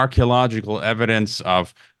found archaeological evidence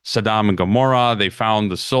of Sodom and Gomorrah. They found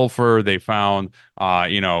the sulfur. They found,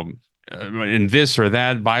 in this or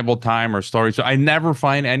that Bible time or story. So I never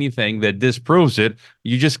find anything that disproves it.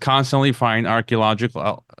 You just constantly find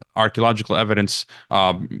archaeological evidence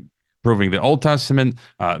proving the Old Testament,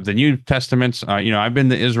 the New Testaments. I've been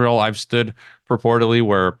to Israel. I've stood purportedly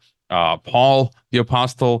where Paul the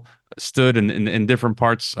Apostle stood in different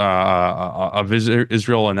parts of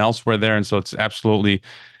Israel and elsewhere there. And so it's absolutely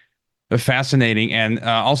fascinating. And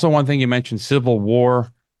also one thing you mentioned, civil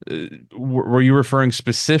war. were you referring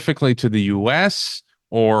specifically to the U.S.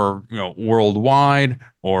 or worldwide,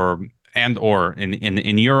 or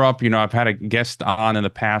in Europe? I've had a guest on in the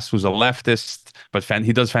past who's a leftist, but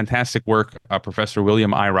he does fantastic work, Professor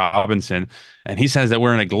William I. Robinson, and he says that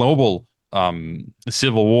we're in a global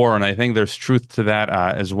civil war, and I think there's truth to that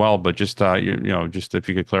as well. But just just if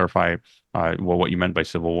you could clarify what you meant by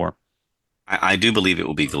civil war. I do believe it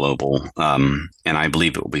will be global, and I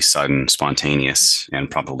believe it will be sudden, spontaneous,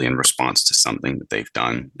 and probably in response to something that they've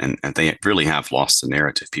done. And they really have lost the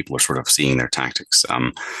narrative. People are sort of seeing their tactics.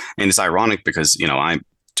 And it's ironic because,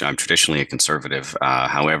 I'm traditionally a conservative.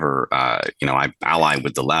 However, I ally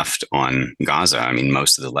with the left on Gaza. I mean,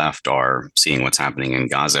 most of the left are seeing what's happening in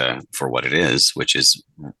Gaza for what it is, which is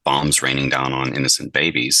bombs raining down on innocent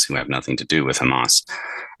babies who have nothing to do with Hamas.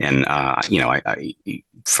 And,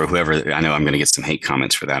 for whoever, I know I'm going to get some hate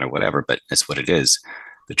comments for that or whatever, but it's what it is,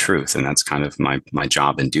 the truth. And that's kind of my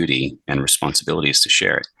job and duty and responsibility is to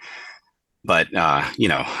share it. But,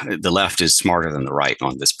 the left is smarter than the right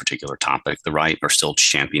on this particular topic. The right are still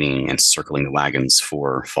championing and circling the wagons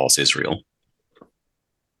for false Israel.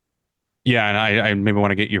 Yeah, and I maybe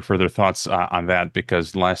want to get your further thoughts on that,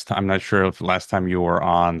 because I'm not sure if last time you were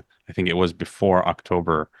on, I think it was before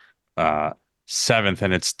October 7th,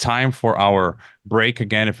 and it's time for our break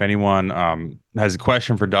again. If anyone has a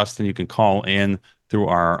question for Dustin, you can call in through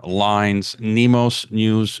our lines,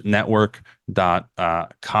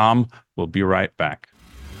 nemosnewsnetwork.com. We'll be right back.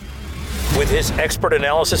 With his expert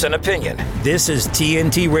analysis and opinion, this is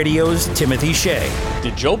TNT Radio's Timothy Shea.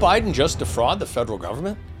 Did Joe Biden just defraud the federal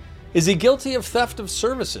government? Is he guilty of theft of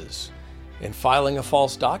services and filing a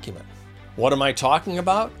false document? What am I talking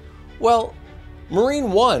about? Well,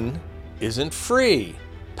 Marine One isn't free.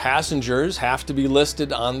 Passengers have to be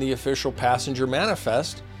listed on the official passenger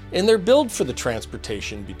manifest, and they're billed for the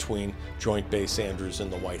transportation between Joint Base Andrews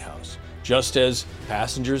and the White House, just as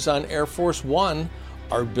passengers on Air Force One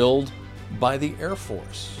are billed by the Air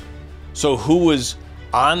Force. So who was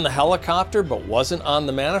on the helicopter but wasn't on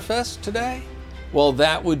the manifest today? Well,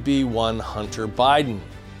 that would be one Hunter Biden.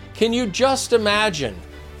 Can you just imagine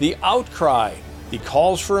the outcry, the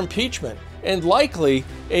calls for impeachment, and likely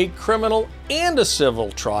a criminal and a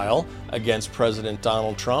civil trial against President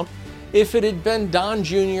Donald Trump if it had been Don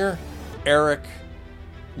Jr., Eric,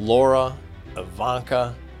 Laura,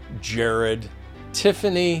 Ivanka, Jared,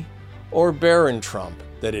 Tiffany, or Barron Trump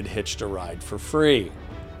that had hitched a ride for free?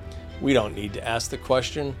 We don't need to ask the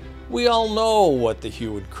question. We all know what the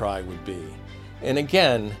hue and cry would be. And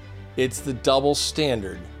again, it's the double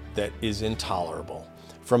standard that is intolerable.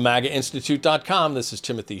 From MAGAInstitute.com, this is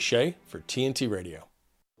Timothy Shea for TNT Radio.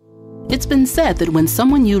 It's been said that when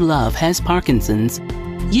someone you love has Parkinson's,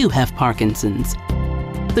 you have Parkinson's.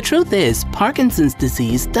 The truth is, Parkinson's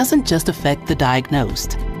disease doesn't just affect the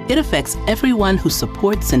diagnosed. It affects everyone who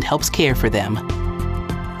supports and helps care for them.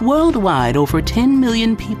 Worldwide, over 10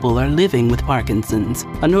 million people are living with Parkinson's,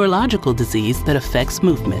 a neurological disease that affects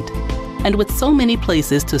movement. And with so many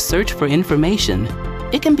places to search for information,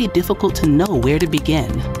 it can be difficult to know where to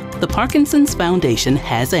begin. The Parkinson's Foundation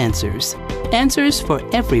has answers. Answers for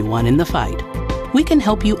everyone in the fight. We can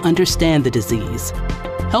help you understand the disease,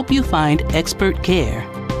 help you find expert care,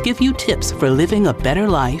 give you tips for living a better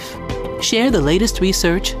life, share the latest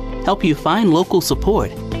research, help you find local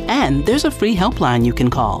support, and there's a free helpline you can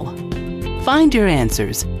call. Find your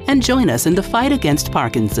answers and join us in the fight against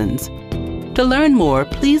Parkinson's. To learn more,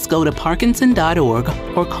 please go to parkinson.org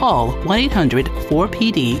or call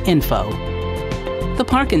 1-800-4PD-INFO. The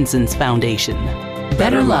Parkinson's Foundation.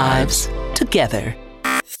 Better lives together.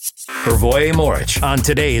 Hrvoje Morić on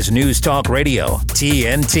today's News Talk Radio,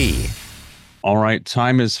 TNT. All right,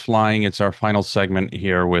 time is flying. It's our final segment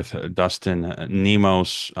here with Dustin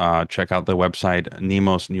Nemos. Check out the website,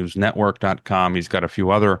 nemosnewsnetwork.com. He's got a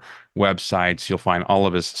few other websites. You'll find all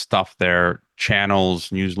of his stuff there,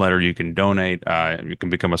 channels, newsletter. You can donate. You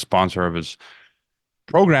can become a sponsor of his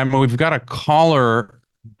program. We've got a caller,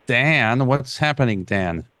 Dan. What's happening,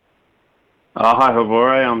 Dan? Hi,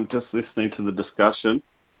 Hrvoje. I'm just listening to the discussion.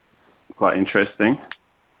 Quite interesting.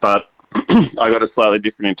 But I got a slightly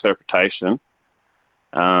different interpretation.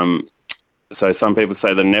 So some people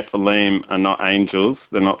say the Nephilim are not angels.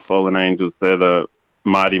 They're not fallen angels. They're the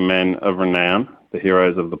mighty men of renown, the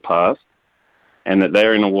heroes of the past. And that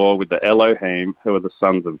they're in a war with the Elohim, who are the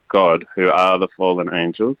sons of God, who are the fallen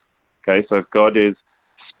angels. Okay, so if God is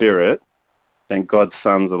spirit, then God's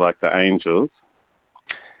sons are like the angels.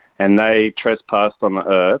 And they trespassed on the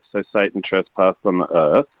earth, so Satan trespassed on the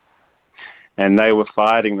earth. And they were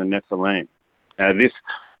fighting the Nephilim. Now, this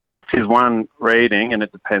is one reading, and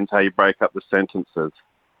it depends how you break up the sentences.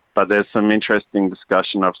 but there's some interesting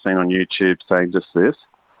discussion I've seen on YouTube saying just this,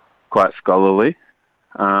 quite scholarly.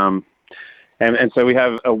 And so we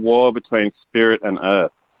have a war between spirit and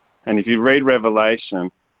earth. And if you read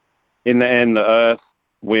Revelation, in the end, the earth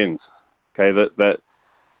wins. Okay, that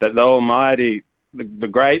the Almighty, the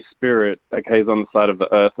great spirit, okay, is on the side of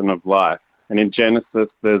the earth and of life. And in Genesis,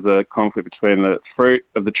 there's a conflict between the fruit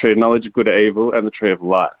of the tree of knowledge of good and evil and the tree of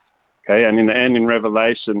life. Okay, and in the end, in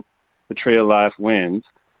Revelation, the tree of life wins,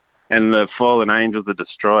 and the fallen angels are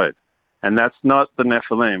destroyed. And that's not the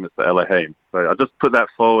Nephilim, it's the Elohim. So I'll just put that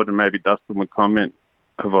forward, and maybe Dustin would comment,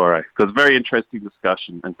 Hrvoje, because very interesting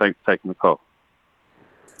discussion, and thanks for taking the call.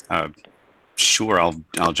 Sure,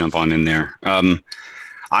 I'll jump on in there.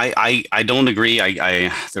 I don't agree.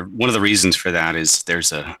 One of the reasons for that is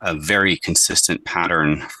there's a very consistent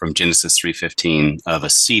pattern from Genesis 3:15 of a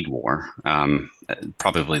seed war,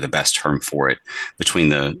 probably the best term for it, between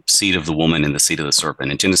the seed of the woman and the seed of the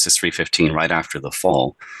serpent. In Genesis 3:15, right after the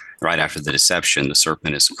fall, right after the deception, the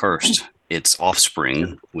serpent is cursed. Its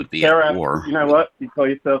offspring would be at war. You know what? You call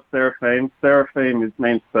yourself Seraphim. Seraphim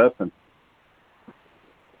means serpent.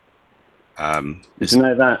 Did you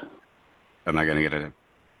know that? Am I going to get a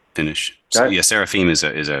finish? So, yeah, seraphim is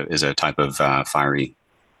a type of fiery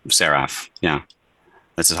seraph. Yeah,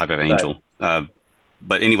 that's a type of angel.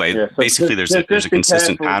 But anyway, so basically, there's a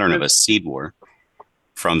consistent pattern of a seed war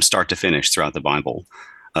from start to finish throughout the Bible,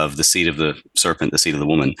 of the seed of the serpent, the seed of the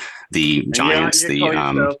woman, the giants.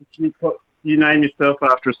 You name yourself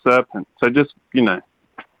after a serpent. So just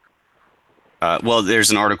well, there's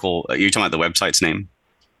an article. You're talking about the website's name.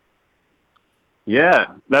 Yeah,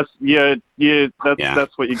 that's what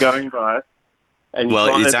you're going by. And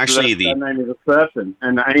it's actually the name is a serpent,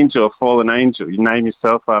 an angel, a fallen angel. You name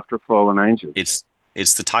yourself after a fallen angel. It's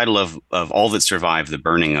the title of all that survived the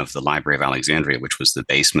burning of the Library of Alexandria, which was the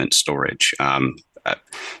basement storage.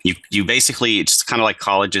 You basically, it's kind of like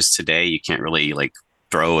colleges today. You can't really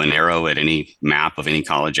throw an arrow at any map of any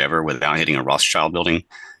college ever without hitting a Rothschild building.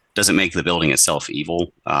 Doesn't make the building itself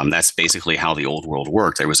evil. That's basically how the old world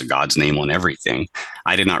worked. There was a God's name on everything.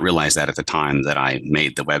 I did not realize that at the time that I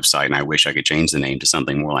made the website, and I wish I could change the name to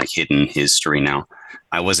something more like Hidden History now.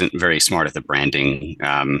 I wasn't very smart at the branding.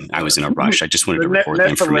 I was in a rush. I just wanted to record the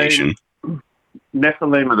information.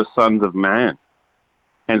 Nephilim are the sons of man.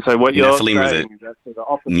 And so what you're saying is actually the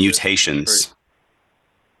opposite. Mutations.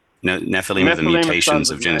 Nephilim are the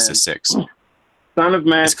mutations of Genesis 6. Son of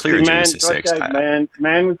man, it's clear in Genesis 6.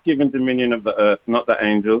 Man was given dominion of the earth, not the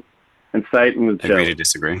angels, and Satan was jealous. Agree to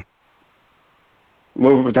disagree.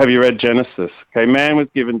 Well, have you read Genesis? Okay, man was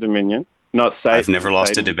given dominion, not Satan. I've never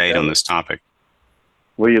lost a debate on this topic.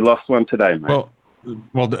 Well, you lost one today, mate.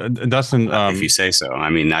 Well, Dustin, if you say so. I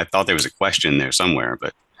mean, I thought there was a question there somewhere, but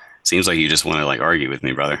it seems like you just want to argue with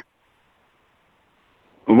me, brother.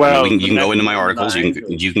 Well, you can go into my articles.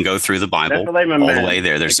 You can go through the Bible all the way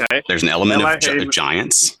there. There's an element of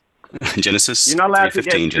giants. Genesis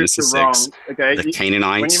 3:15, Genesis 6, the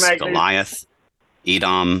Canaanites, Goliath,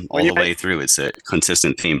 Edom, all the way through. It's a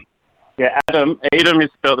consistent theme. Yeah, Edom is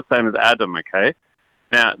spelled the same as Adam. Okay,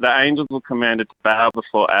 now the angels were commanded to bow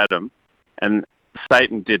before Adam, and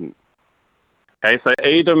Satan didn't. Okay, so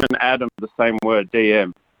Edom and Adam are the same word,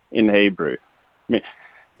 DM, in Hebrew. I mean,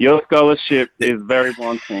 your scholarship is very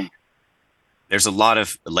wanting. There's a lot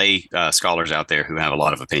of lay scholars out there who have a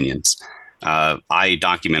lot of opinions. I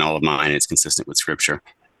document all of mine. It's consistent with Scripture.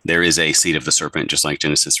 There is a seed of the serpent, just like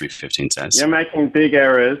Genesis 3:15 says. You're making big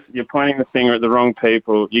errors. You're pointing the finger at the wrong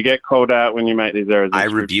people. You get called out when you make these errors. I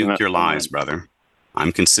rebuke your lies, brother.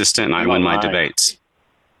 I'm consistent, and I win my debates.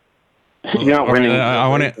 You're not winning. I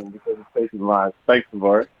want to because of speaking lies. Thanks,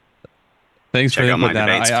 Hrvoje. Thanks for my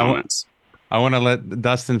debates comments. I want to let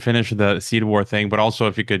Dustin finish the seed war thing, but also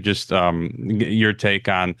if you could just your take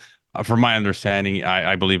on, from my understanding,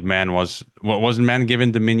 I believe man wasn't man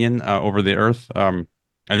given dominion over the earth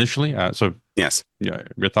initially. So yes, yeah,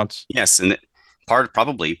 your thoughts? Yes, and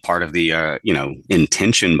probably part of the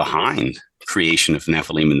intention behind creation of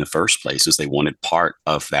Nephilim in the first place is they wanted part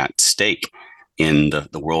of that stake in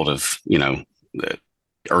the world of the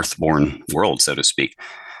earthborn world, so to speak.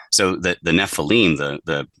 So the Nephilim,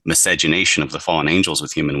 the miscegenation of the fallen angels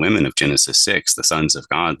with human women of Genesis 6, the sons of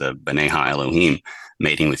God, the B'nai Ha-Elohim,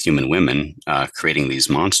 mating with human women, creating these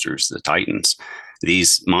monsters, the Titans.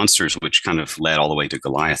 These monsters, which kind of led all the way to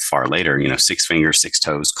Goliath far later, 6 fingers, 6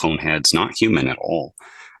 toes, cone heads, not human at all,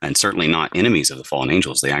 and certainly not enemies of the fallen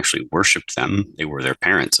angels. They actually worshipped them. They were their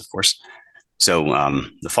parents, of course. So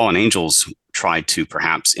the fallen angels tried to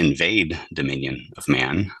perhaps invade dominion of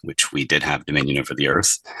man, which we did have dominion over the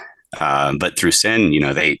earth. But through sin,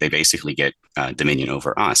 they basically get dominion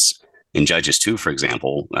over us. In Judges 2, for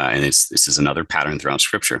example, and this is another pattern throughout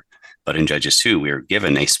Scripture, but in Judges 2, we are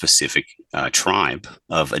given a specific tribe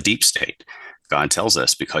of a deep state. God tells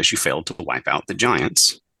us, because you failed to wipe out the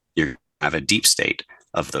giants, you have a deep state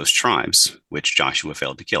of those tribes, which Joshua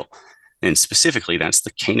failed to kill. And specifically, that's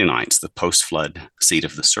the Canaanites, the post-flood seed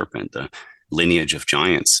of the serpent, the lineage of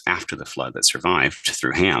giants after the flood that survived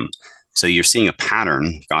through Ham. So you're seeing a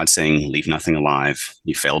pattern, God saying, leave nothing alive.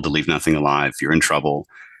 You failed to leave nothing alive. You're in trouble.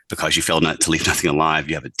 Because you failed not to leave nothing alive,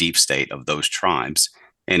 you have a deep state of those tribes.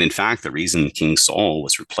 And in fact, the reason King Saul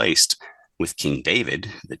was replaced with King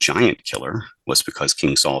David, the giant killer, was because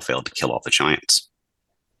King Saul failed to kill all the giants.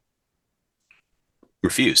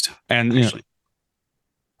 Refused. And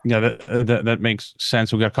that makes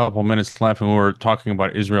sense. We got a couple minutes left, and we were talking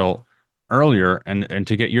about Israel earlier, and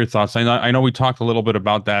to get your thoughts. I know we talked a little bit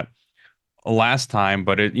about that last time,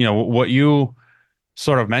 but what you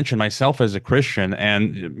sort of mentioned, myself as a Christian,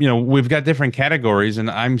 and we've got different categories, and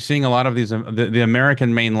I'm seeing a lot of these the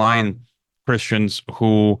American mainline Christians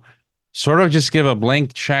who sort of just give a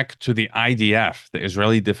blank check to the IDF, the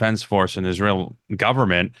Israeli Defense Force, and Israel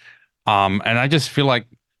government, and I just feel like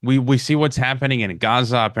we see what's happening in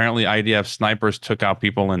Gaza. Apparently, IDF snipers took out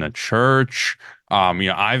people in a church.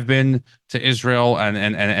 I've been to Israel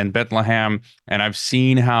and Bethlehem, and I've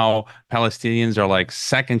seen how Palestinians are like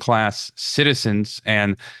second-class citizens.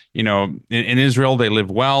 And in Israel they live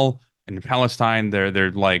well. In Palestine,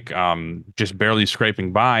 they're like just barely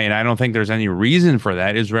scraping by, and I don't think there's any reason for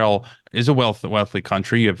that. Israel is a wealthy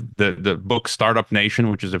country. You have the book Startup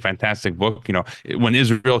Nation, which is a fantastic book. When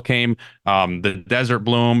Israel came, the desert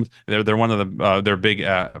bloomed. They're one of their big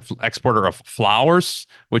exporter of flowers,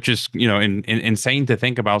 which is insane to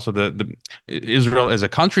think about. So the Israel as a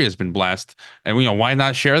country has been blessed, and why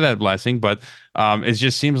not share that blessing? But it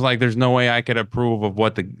just seems like there's no way I could approve of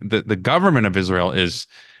what the government of Israel is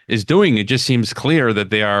doing. It just seems clear that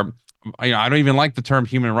they are, I don't even like the term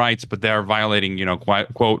human rights, but they are violating,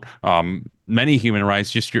 quote, many human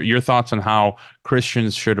rights. Just your thoughts on how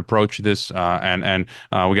Christians should approach this. And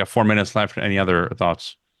we got 4 minutes left. Any other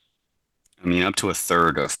thoughts? I mean, up to a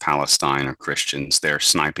third of Palestine are Christians. They're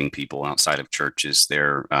sniping people outside of churches.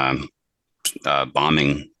 They're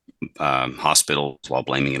bombing hospitals while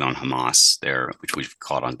blaming it on Hamas, which we've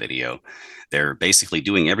caught on video. They're basically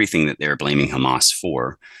doing everything that they're blaming Hamas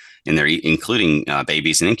for, and they're including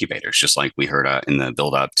babies in incubators, just like we heard in the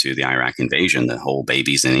build-up to the Iraq invasion, the whole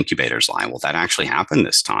babies in incubators lie. Well, that actually happened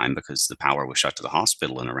this time because the power was shut to the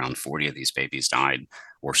hospital, and around 40 of these babies died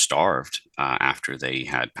or starved after they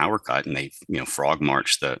had power cut, and they frog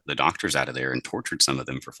marched the doctors out of there and tortured some of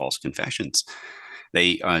them for false confessions.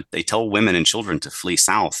 They tell women and children to flee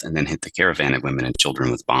south and then hit the caravan of women and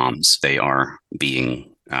children with bombs. They are being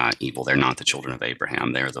evil. They're not the children of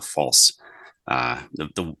Abraham. They're the false,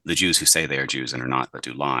 the Jews who say they are Jews and are not, but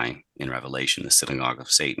do lie in Revelation, the synagogue of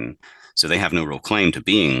Satan. So they have no real claim to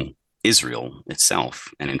being Israel itself.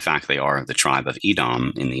 And in fact, they are the tribe of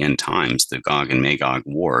Edom in the end times, the Gog and Magog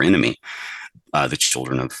war enemy, the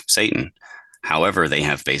children of Satan. However, they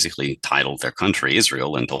have basically titled their country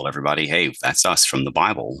Israel and told everybody, hey, that's us from the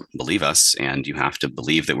Bible. Believe us. And you have to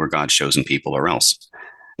believe that we're God's chosen people or else.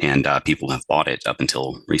 And people have bought it up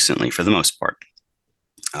until recently for the most part.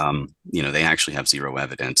 They actually have zero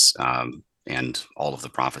evidence and all of the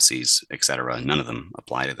prophecies, etc. None of them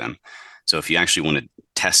apply to them. So if you actually want to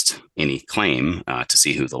test any claim to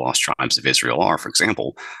see who the lost tribes of Israel are, for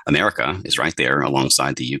example, America is right there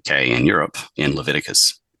alongside the UK and Europe in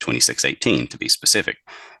Leviticus 26:18 to be specific.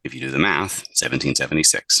 If you do the math,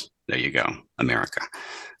 1776, there you go, America.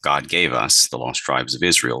 God gave us the lost tribes of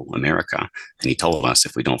Israel, America, and he told us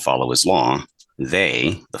if we don't follow his law,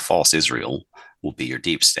 they, the false Israel, will be your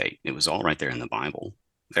deep state. It was all right there in the Bible,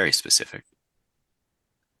 very specific.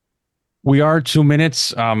 We are 2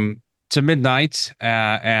 minutes to midnight,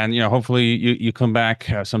 and hopefully you come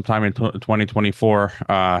back sometime in 2024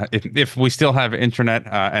 if we still have internet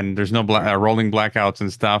and there's no rolling blackouts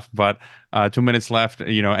and stuff. But 2 minutes left.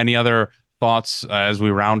 Any other thoughts as we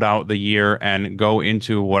round out the year and go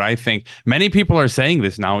into what I think many people are saying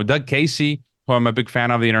this now? Doug Casey, who I'm a big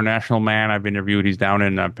fan of, the international man I've interviewed, he's down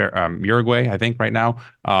in Uruguay, I think, right now.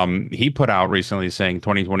 He put out recently saying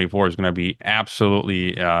 2024 is going to be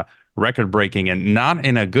absolutely record-breaking and not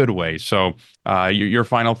in a good way. So your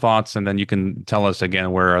final thoughts, and then you can tell us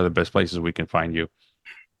again where are the best places we can find you.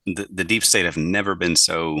 The deep state have never been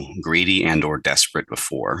so greedy and or desperate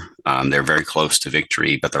before. They're very close to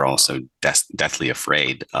victory, but they're also deathly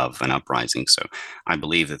afraid of an uprising. So I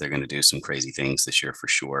believe that they're going to do some crazy things this year for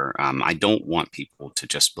sure. I don't want people to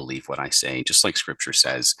just believe what I say, just like scripture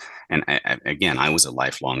says. And again, I was a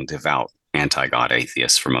lifelong devout anti-God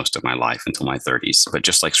atheist for most of my life until my 30s. But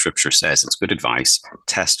just like scripture says, it's good advice.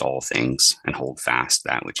 Test all things and hold fast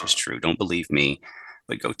that which is true. Don't believe me,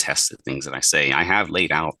 but go test the things that I say. I have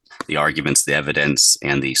laid out the arguments, the evidence,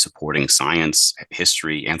 and the supporting science,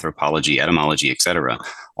 history, anthropology, etymology, etc.,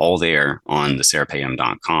 all there on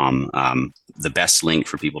thesarahpayam.com. The best link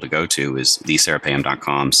for people to go to is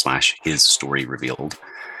thesarahpayam.com/his-story-revealed.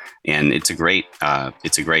 And it's a great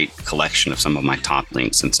collection of some of my top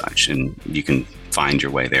links and such, and you can find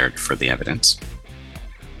your way there for the evidence.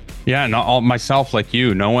 Yeah, and all myself, like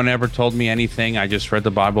you, no one ever told me anything. I just read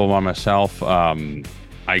the Bible by myself. I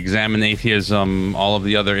examined atheism, all of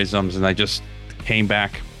the other isms, and I just came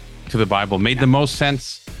back to the Bible. Made the most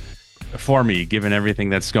sense for me, given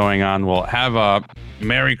everything that's going on. We'll have a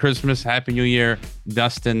Merry Christmas, Happy New Year,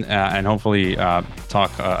 Dustin, and hopefully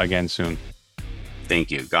talk again soon.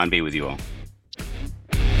 Thank you. God be with you all.